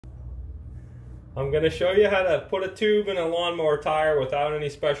I'm going to show you how to put a tube in a lawnmower tire without any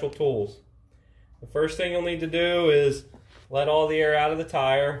special tools. The first thing you'll need to do is let all the air out of the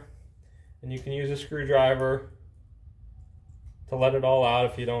tire, and you can use a screwdriver to let it all out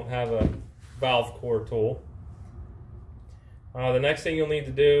if you don't have a valve core tool. The next thing you'll need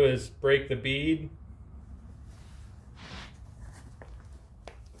to do is break the bead.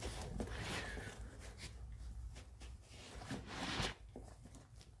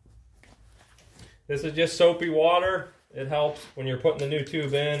 This is just soapy water. It helps when you're putting the new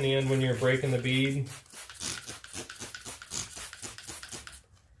tube in and when you're breaking the bead.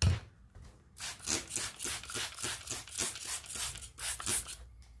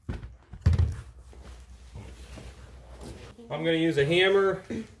 I'm going to use a hammer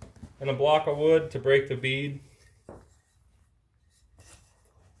and a block of wood to break the bead.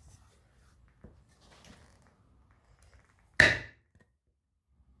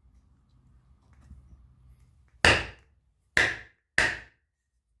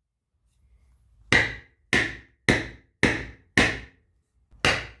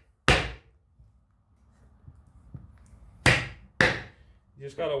 You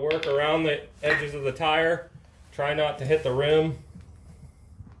just got to work around the edges of the tire. Try not to hit the rim.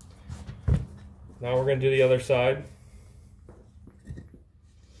 Now we're going to do the other side.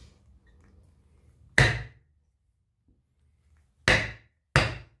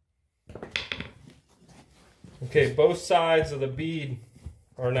 Okay, both sides of the bead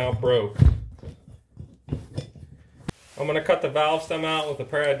are now broke. I'm going to cut the valve stem out with a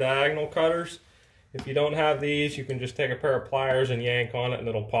pair of diagonal cutters. If you don't have these, you can just take a pair of pliers and yank on it and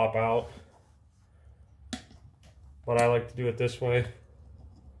it'll pop out. But I like to do it this way.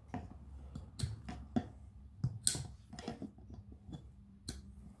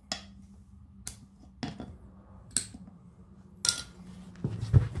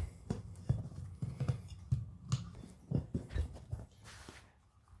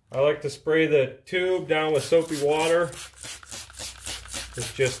 I like to spray the tube down with soapy water.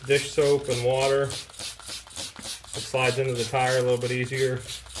 It's just dish soap and water. It slides into the tire a little bit easier.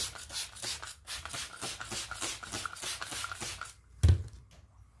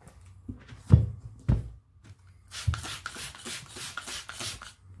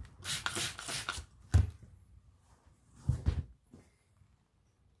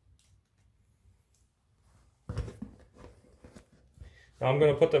 Now I'm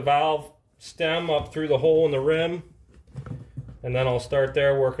going to put the valve stem up through the hole in the rim, and then I'll start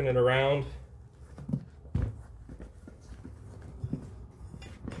there working it around.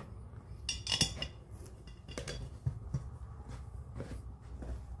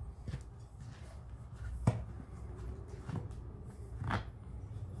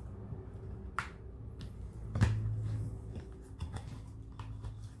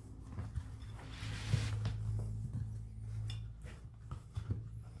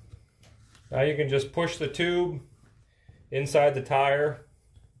 Now you can just push the tube inside the tire.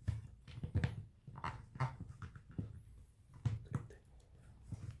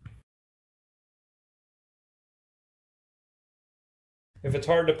 If it's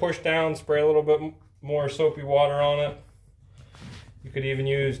hard to push down, spray a little bit more soapy water on it. You could even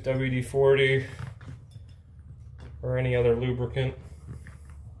use WD-40 or any other lubricant.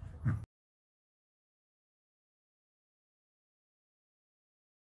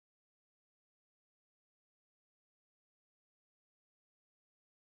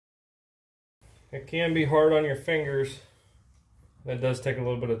 It can be hard on your fingers. That does take a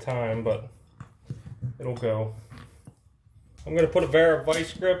little bit of time, but it'll go. I'm going to put a pair of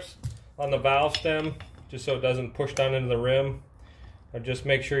vice grips on the valve stem just so it doesn't push down into the rim. Just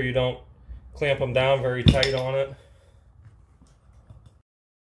make sure you don't clamp them down very tight on it.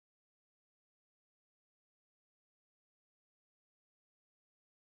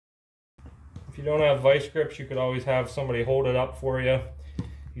 If you don't have vice grips, you could always have somebody hold it up for you.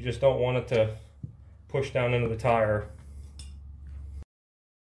 You just don't want it to push down into the tire.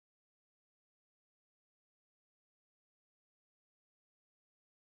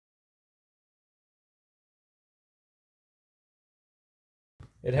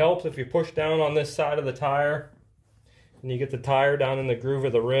 It helps if you push down on this side of the tire and you get the tire down in the groove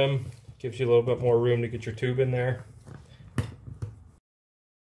of the rim. It gives you a little bit more room to get your tube in there.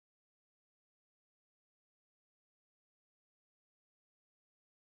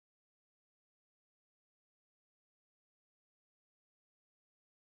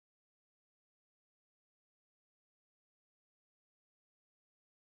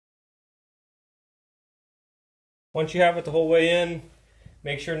 Once you have it the whole way in,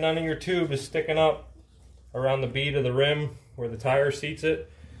 make sure none of your tube is sticking up around the bead of the rim where the tire seats it.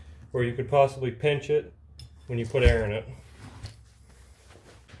 or you could possibly pinch it when you put air in it.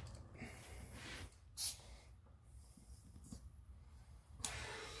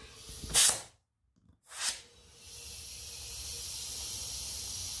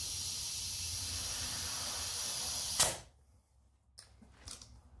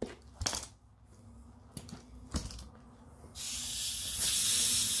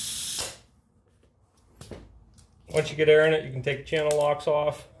 Once you get air in it, you can take the channel locks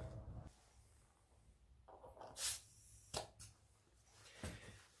off.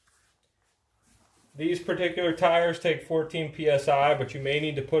 These particular tires take 14 psi, but you may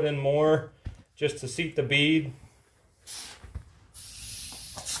need to put in more just to seat the bead.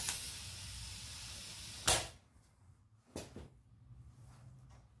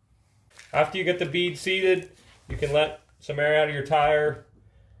 After you get the bead seated, you can let some air out of your tire.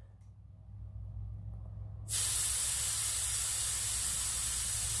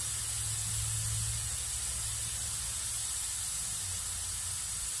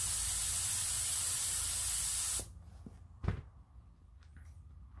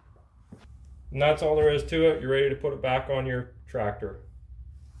 And that's all there is to it. You're ready to put it back on your tractor.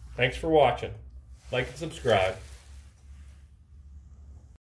 Thanks for watching. Like and subscribe.